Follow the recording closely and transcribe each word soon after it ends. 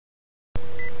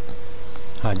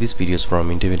Hi, this video is from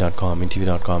interview.com.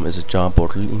 Interview.com is a job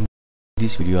portal. In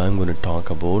this video, I'm going to talk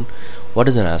about what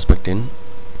is an aspect in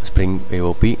Spring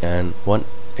AOP, and one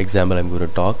example I'm going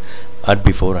to talk at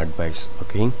before advice.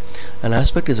 Okay, an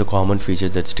aspect is a common feature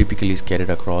that's typically scattered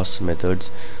across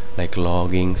methods like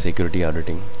logging, security,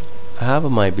 auditing. I have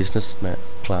my business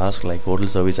class like hotel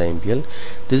service IMPL.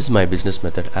 This is my business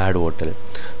method add hotel.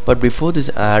 But before this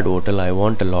add hotel, I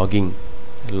want a logging.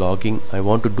 I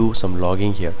want to do some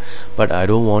logging here, but I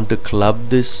don't want to club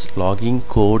this logging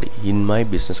code in my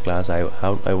business class.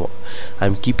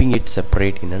 I'm keeping it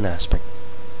separate in an aspect.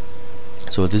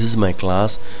 So this is my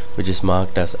class which is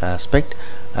marked as aspect.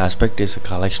 Aspect is a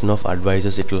collection of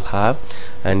advices it will have,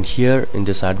 and here in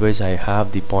this advice I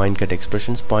have the point cut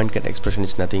expressions. Point cut expression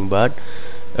is nothing but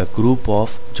a group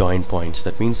of join points.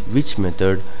 That means which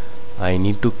method I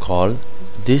need to call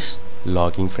this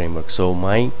logging framework. So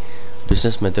my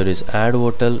business method is add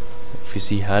hotel. If you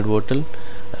see add hotel,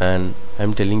 and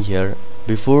I'm telling here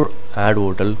before add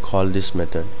hotel call this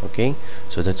method. Okay,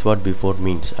 so that's what before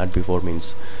means, add before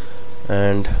means.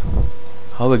 And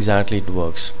how exactly it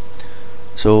works.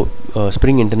 So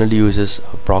Spring internally uses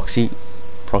a proxy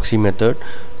method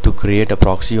to create a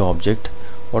proxy object.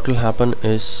 What will happen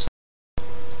is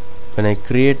when I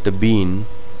create the bean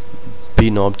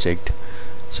object,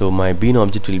 so my bean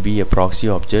object will be a proxy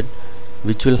object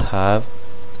which will have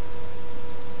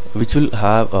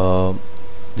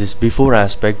this before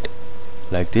aspect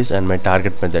like this, and my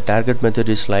target method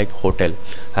is like hotel,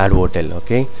 add hotel.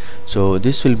 Okay, so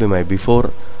this will be my before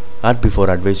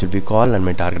advice will be called, and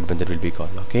my target method will be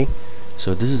called. Okay,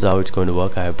 so this is how it's going to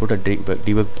work. I have put a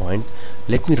debug point.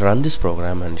 Let me run this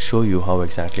program and show you how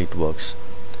exactly it works.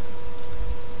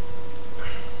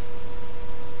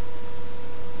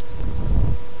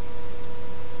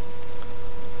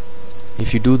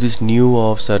 If you do this new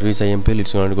of service IMPL,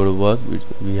 it's not going to work.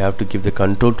 We have to give the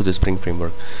control to the Spring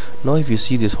framework. Now if you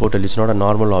see this hotel, it's not a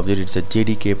normal object, it's a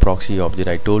JDK proxy object.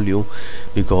 I told you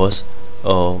because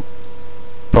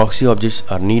proxy objects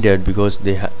are needed because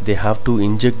they have to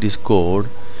inject this code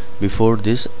before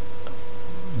this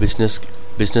business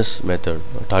method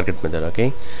or target method.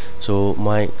 Okay, so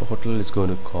my hotel is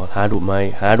going to call my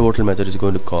add hotel method is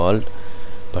going to call,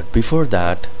 but before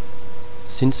that,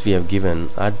 since we have given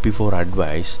add before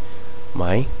advice,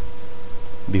 my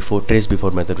trace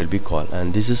before method will be called,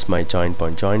 and this is my join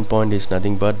point. Join point is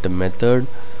nothing but the method,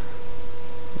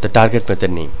 the target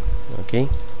method name. Okay,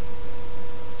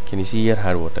 can you see here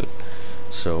add hotel?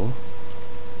 So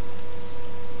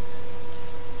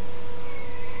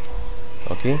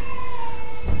okay,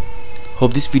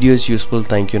 hope this video is useful.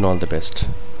 Thank you and all the best.